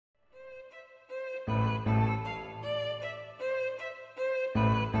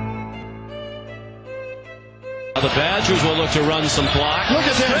The Badgers will look to run some clock. Look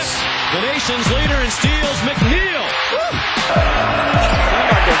at this. The nation's leader in steals, McNeal.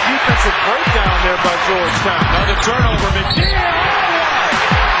 Like a defensive breakdown there by Georgetown. Another turnover, McNeal.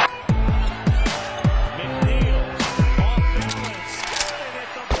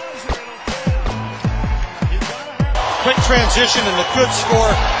 Quick transition and a good score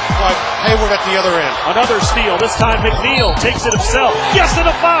by Hayward at the other end. Another steal. This time McNeal takes it himself. Yes, and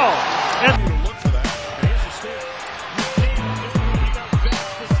a foul. And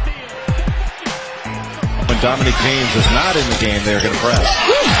when Dominic James is not in the game, they're going to press.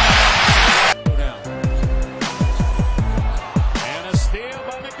 And a steal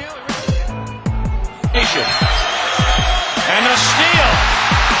by McNeal. And a steal.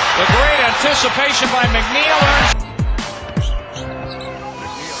 The great anticipation by McNeal.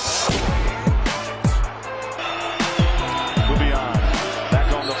 Back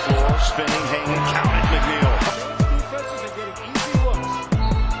on the floor, spinning, hanging, counted McNeal. Defenses are getting easy looks.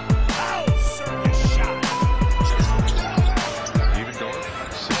 Oh, circus shot. Even going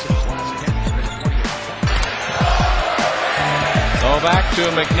 6 of his last again. Go back to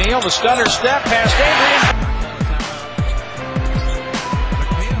McNeal. The stutter step past Adrian.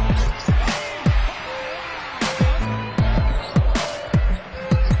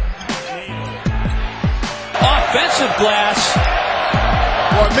 Offensive glass.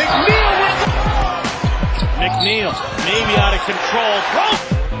 Or McNeal with McNeal maybe out of control.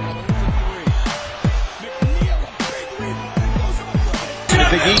 The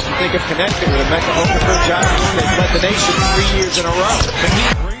Big East, you think of connecting with a Mecklenburg Giants. They've led the nation 3 years in a row.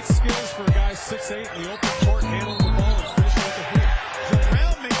 Great skills for a guy 6'8" in the open court, handling the ball and finishing with the hoop.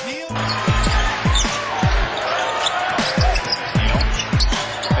 Jerel, McNeal.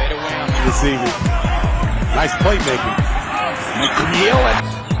 Fade away on this evening. Nice playmaking. McNeal.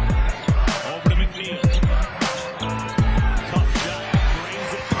 Over to McNeal. Tough shot.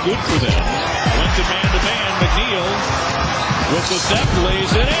 Good for them. Went to man, McNeal. With the step,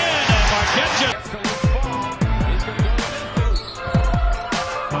 lays it in. And Marquette just...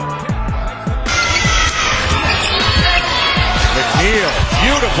 McNeal,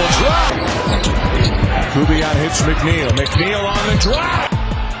 beautiful drop. Kubiak hits McNeal. McNeal on the drop.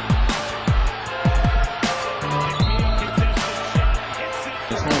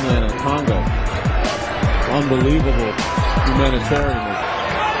 His homeland in Congo. Unbelievable humanitarianism.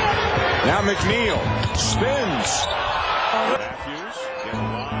 Now McNeal spins. Matthews getting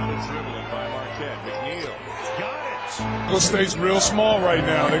a lot of dribbling by Marquette. McNeal got it. This state's real small right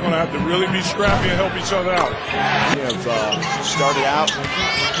now. They're going to have to really be scrappy and help each other out. We have started out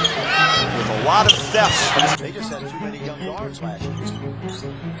with a lot of thefts. They just had too many young guards last year.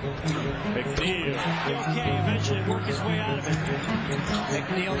 McNeal. Okay, eventually work his way out of it.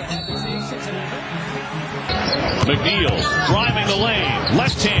 McNeal to hesitation tonight. McNeal driving the lane.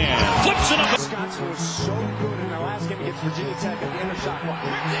 Left hand. Flips it up. Wisconsin was so good in their last game against Virginia Tech at the end of shot clock.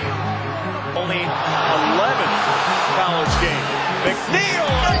 Only 11 college game. McNeal.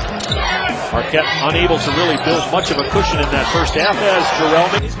 Marquette unable to really build much of a cushion in that first half as Jerel.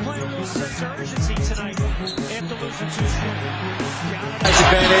 He's playing with a sense of urgency tonight after losing 2 straight.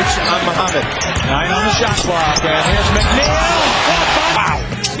 Advantage on Muhammad. 9 on the shot clock. And here's McNeal. Wow.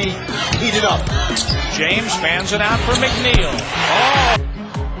 He heated up. James fans it out for McNeal. Oh.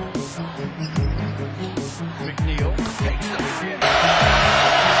 McNeal takes the free.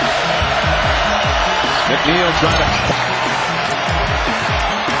 McNeal trying to...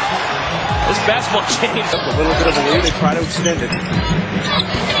 This basketball changed up A little bit of a lead. They try to extend it.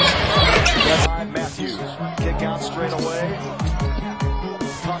 Matthews. Kick out straight away.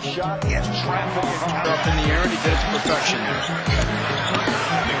 Tough shot. He has traffic Up in the air, and he did it to perfection.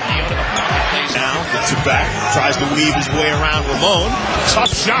 McNeal to the pocket, plays down. Gets it back. Tries to weave his way around Ramon.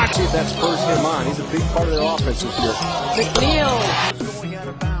 Tough shot. See if that spurs him on. He's a big part of their offense this year. McNeal. Going out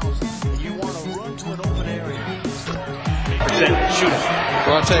of bounds. You want to run to an open area. Shoot.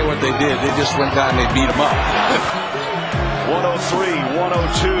 Well, I'll tell you what they did. They just went down and they beat him up.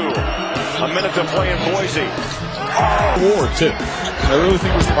 103-102. A minute to play in Boise. Reward, too. I really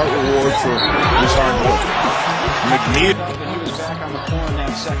think it was part reward for his hard work. McNeal. He was back on the floor in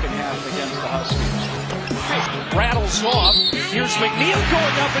that second half against the Huskies. Rattles off. Here's McNeal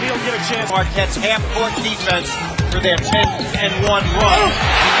going up, and he'll get a chance. Marquette's half-court defense for their 10-1 run.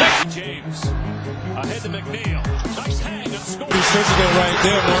 James ahead to McNeal. Nice hang and score. He's physical right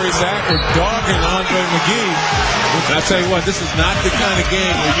there. Maurice Acker dogging Andre McGee. I tell you what, this is not the kind of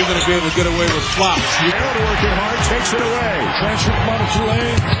game where you're going to be able to get away with flops. Jerel working hard, takes it away. Transfer from under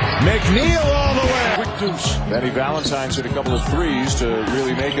Tulane. McNeal all the way. Quick deuce. Benny Valentine's hit a couple of threes to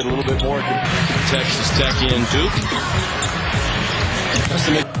really make it a little bit more. Texas Tech in Duke. That's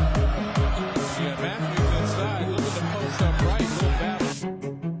the Yeah, Matthews inside. Look at the post up right. Little battle.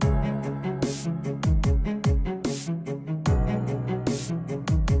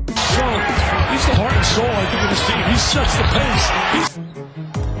 So, he's the heart and soul, I think, of this team. He sets the pace.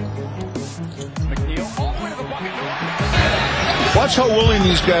 McNeal all the way to the bucket. Watch how willing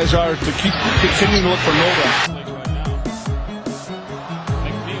these guys are to keep continuing to look for Nova.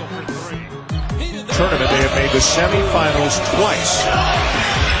 McNeal for three. Tournament, they have made the semifinals twice.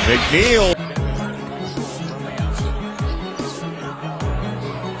 McNeal.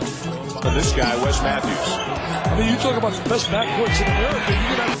 And this guy, Wes Matthews. I mean, you talk about the best backcourts in America. You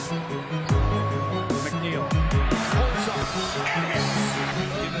can have McNeal pulls up.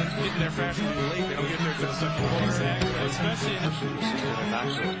 Getting there fashionably late. They don't get there till such a close act, especially in the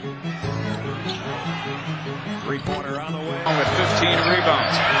three-pointer on the way. With 15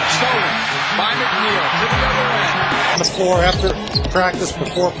 rebounds. Stolen by McNeal to the other end. On the floor after practice,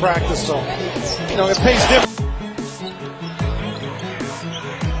 before practice, so, you know, it pays different.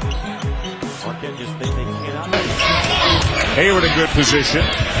 Hayward in good position.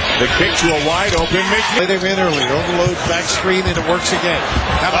 The kick to a wide open McNeal. Play them in early, overload, back screen, and it works again.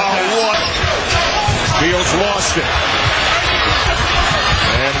 How about that? What? Fields lost it.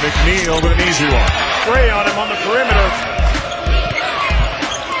 And McNeal with an easy one. Spray on him on the perimeter.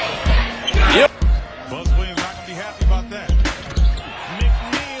 Yep. Buzz Williams not going to be happy about that.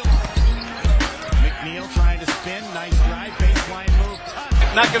 McNeal trying to spin. Nice drive. Baseline move.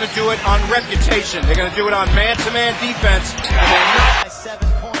 Touch. Not going to do it on reputation. They're going to do it on man-to-man defense. And they're not. 7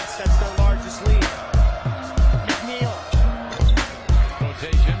 points. That's their largest lead. McNeal.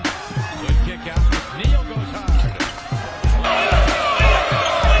 Rotation. Good kick out. McNeal goes hard.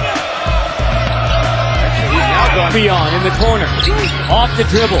 Beyond in the corner. Off the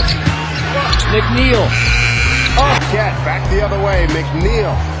dribble. McNeal. Cat back the other way.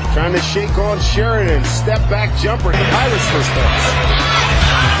 McNeal trying to shake on Sheridan. Step back jumper. The Pirates first pass.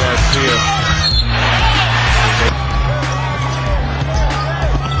 Garcia.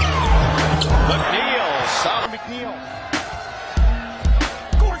 McNeal. Solid McNeal.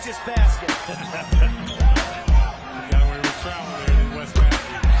 Gorgeous basket. Got where he was traveling there in West Matthews.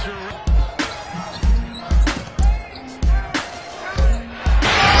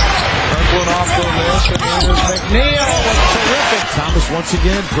 Kirkland off the list, and then McNeal was terrific. Thomas once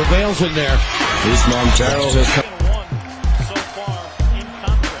again prevails in there. His mom Jerel has come. So far in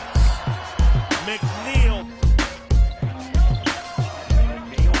conference. McNeal.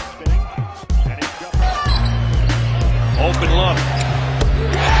 McNeal spinning. And it's Open look.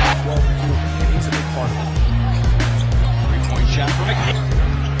 He's a big part of it. 3-point shot for McNeal.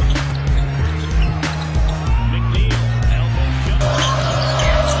 McNeal. Elbow jump.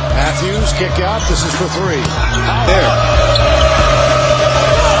 Matthews, kick out. This is for three. There.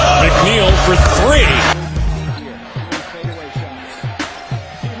 McNeal for three.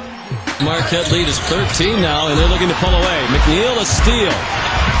 Marquette lead is 13 now, and they're looking to pull away. McNeal a steal.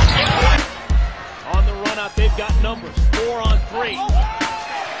 On the run out, they've got numbers. 4 on 3.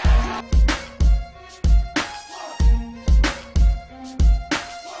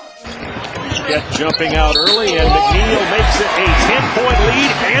 Get jumping out early, and McNeal makes it a 10-point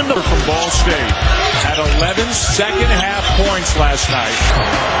lead, and the from Ball State had 11 second-half points last night.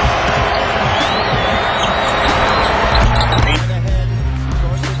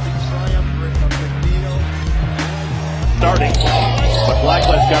 Starting, but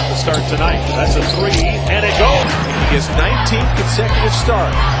Blackledge got the start tonight. That's a 3, and it goes. His 19th consecutive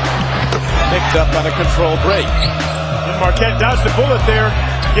start. Picked up on a control break. And Marquette dodged the bullet there,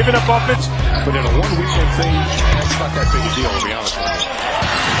 giving up offense. But in a one-weekend thing, that's not that big a deal, to be honest with you.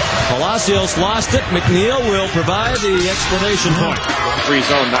 Palacios lost it. McNeal will provide the explanation point. Free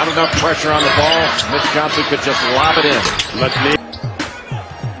zone, not enough pressure on the ball. Mitch Johnson could just lob it in.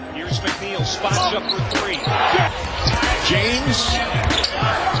 Here's McNeal. Spots up for 3. James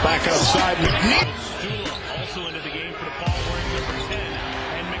back outside. McNeal. Also into the game for the ball wearing number 10.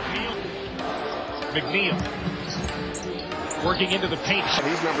 And McNeal. Working into the paint.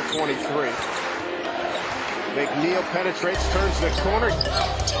 He's number 23. McNeal penetrates, turns the corner.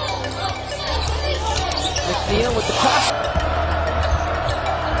 McNeal with the pass.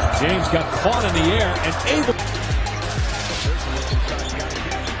 James got caught in the air and able.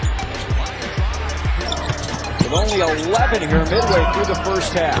 with only 11 here midway through the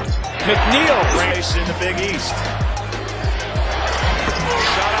first half. McNeal Race in the Big East.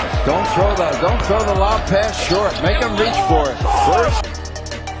 Don't throw the lob pass short. Make him reach for it. First.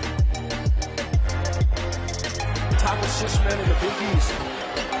 Top assist man in the Big East.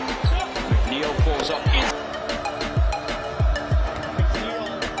 McNeal pulls up.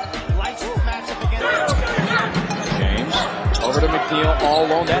 James over to McNeal all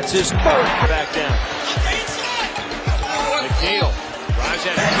alone. That's his third. Back down. McNeal drives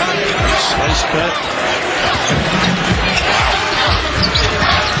in. Nice cut.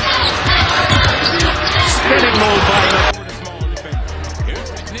 Spinning move by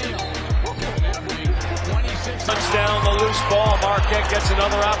Touchdown, the loose ball. Marquette gets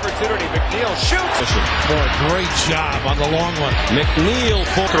another opportunity. McNeal shoots. Boy, great job on the long one. McNeal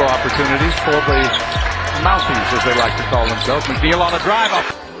full throw opportunities for the Mounties, as they like to call themselves. McNeal on a drive up.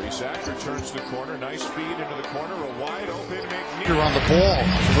 Sacker turns the corner. Nice feed into the corner. A wide open McNeal. You're on the ball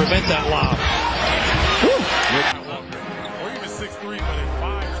to prevent that lob. Or even 6'3", but at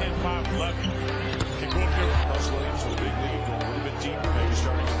 5'10", 5'11". Can go up there. Russ Williams with a big lead, going a little bit deeper. Maybe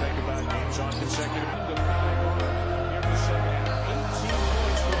starting to think about games on consecutive.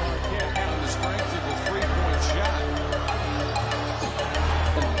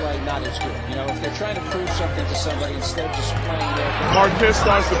 Not as good. You know, if they're trying to prove something to somebody instead of just playing there. Marquette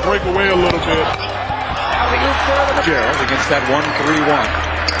starts to break away a little bit. Jerel against that 1-3-1.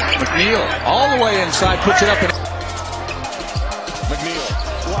 McNeal all the way inside, puts it up. McNeal,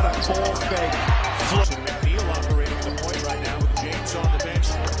 what a ball fake. McNeal operating at the point right now with James on the bench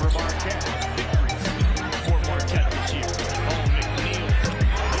for Marquette. For Marquette this year. McNeal.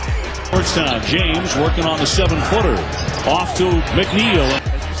 First time, James working on the 7-footer. Off to McNeal.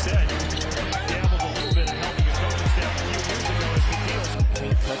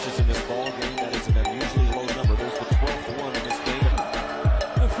 Touches in this ball game. That is an unusually low number. There's the 12-1 in this game.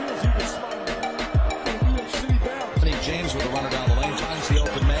 James with a runner down the lane, finds the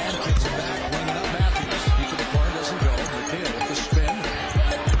open man, kicks it back, winging up Matthews. He to the corner, doesn't go. McNeal with the spin.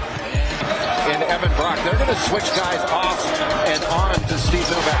 And Evan Brock, they're going to switch guys off and on to Steve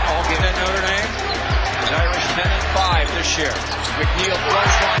Novak all game at Notre Dame. The Irish 10-5 this year. McNeal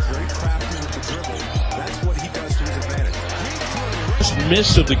throws one. Very crafty with the dribble. That's what he does to his advantage. First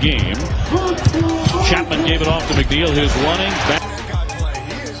miss of the game. Chapman gave it off to McNeal. His running back.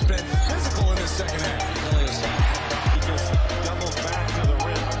 He has been physical in the second half. He just doubles back to the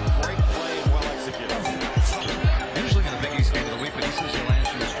rim. Great play and well executed. Usually in the Big East game of the week, but he says he'll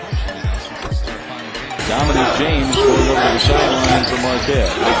answer his question. Dominic James going over to the sideline for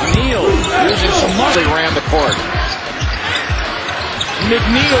Marquette. McNeal using some money. They ran the court.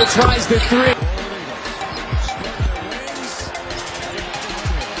 McNeal tries the three.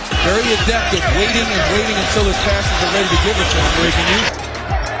 Very adept at waiting until his passes are ready to give it to him where he can use it.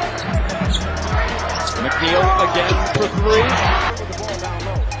 McNeal again for three.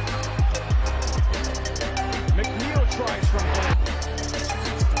 McNeal tries from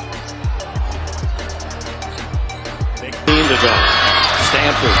 15 to go.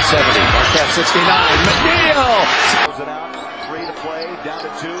 Stanford 70. Marquette 69. McNeal. Close it out. 3 to play. Down to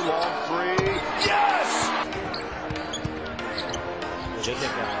 2. Long 3. Yes!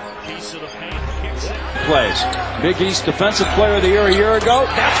 Piece of the paint. Kicks it. Plays. Big East Defensive Player of the Year a year ago.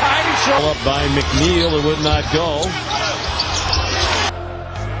 That's hiding shot. Up by McNeal, it would not go.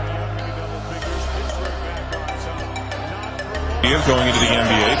 Going into the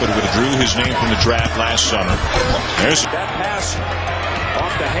NBA, but withdrew his name from the draft last summer. There's that pass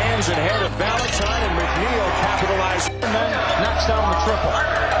off the hands and head of Valentine, and McNeal capitalized. And then knocks down the triple.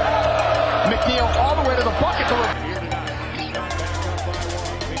 McNeal all the way to the bucket.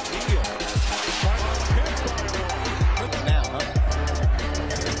 Now, huh?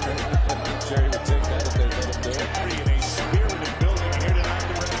 Jerry would take that if they let him do it. In a spirited building here tonight,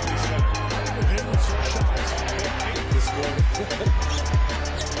 the Bradley Center.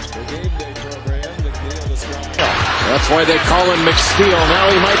 The game day program, McNeal is strong. That's why they call him McSteel. Now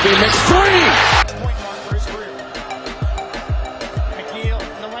he might be McThree. Point mark for his career. McNeal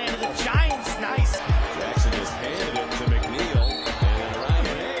in the land of the Giants. Nice. Jackson just handed it to McNeal. And Ryan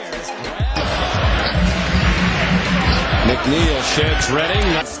Ayers McNeal sheds Redding.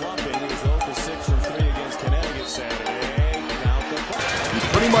 slumping. He was 0 for 6 from 3 against Connecticut Saturday. He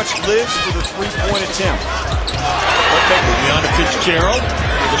pretty much lives for the three-point attempt. Beyond to Fitzgerald.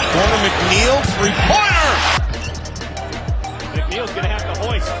 The corner McNeal. Three-pointer! McNeal's going to have to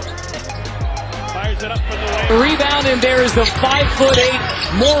hoist. Fires it up for the way. Rebound, and there is the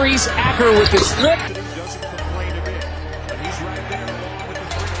 5'8" Maurice Acker with the slip. Doesn't complain a bit, but he's right there along with the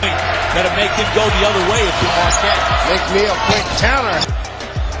 3. Got to make him go the other way if you're Marquette. McNeal, quick counter.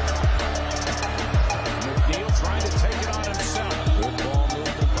 McNeal trying to take it on himself. Good ball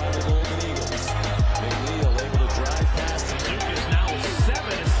movement by the Golden Eagles. McNeal able to drive past the Lucas now with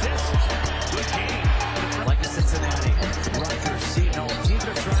 7 assists. Good game. Like a Cincinnati, Rutgers, Cino, teams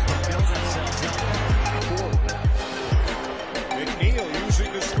are trying to build themselves up. McNeal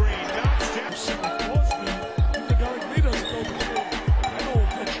using the screen.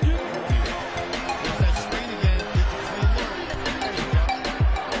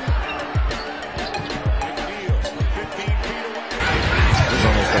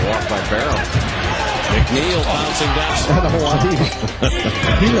 By Barrow. McNeal bouncing down.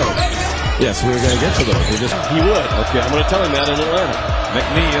 Yes, we were going to get to those. He would. Okay, I'm going to tell him that in Atlanta.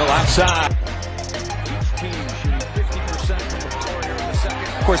 McNeal outside. Each team shooting 50% from the floor here in the second.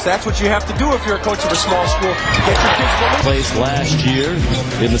 Of course, that's what you have to do if you're a coach of a small school. Get your kids going. Placed last year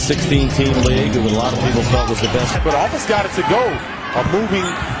in the 16-team league, that a lot of people felt was the best. But almost got it to go. A moving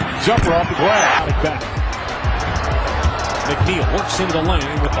jumper off the glass. Back. McNeal works into the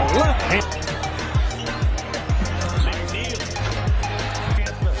lane with the left hand. McNeal.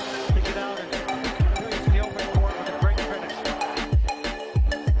 Pick it out and plays the open court with a great finish.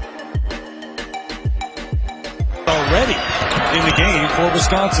 Already in the game for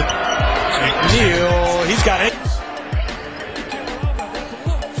Wisconsin. McNeal, he's got it.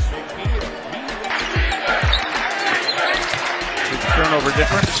 Turnover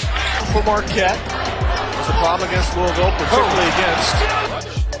difference for Marquette. It's a problem against Louisville, particularly against.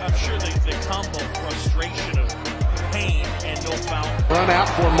 I'm sure the combo frustration of pain and no foul. Run out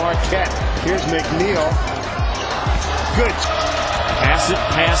for Marquette. Here's McNeal. Good. Pass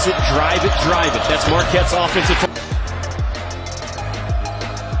it, drive it. That's Marquette's offensive.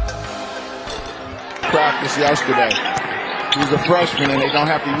 Practice yesterday. He's a freshman, and they don't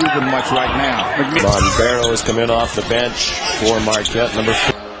have to use him much right now. Barrow is coming off the bench for Marquette, number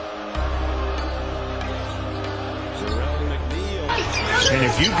 4. And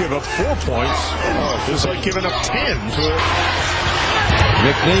if you give up 4 points, it's like giving up 10 to it.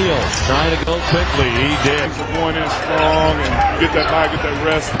 McNeal trying to go quickly. He did. Going in strong and get that high, get that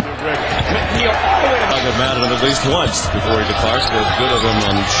rest. McNeal all the way to I'll get mad at him at least once before he departs. It was good of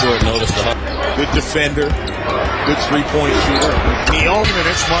him on short notice. Good defender. Good three-point shooter. McNeal, and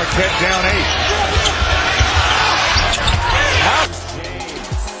it's Marquette down 8.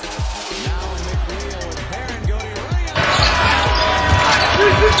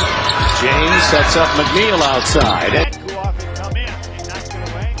 James sets up McNeal outside. Go off and come in. He knocks it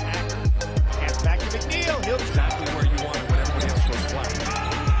away. Hands back to McNeal. He'll exactly where you want it when everybody else goes flat.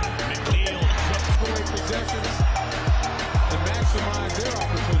 McNeal took 4 possessions to maximize their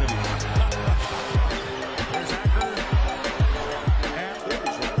opportunities. There's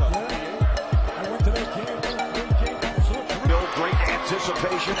I went to that game. Bill, great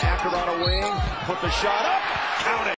anticipation. Acker on a wing. Put the shot up.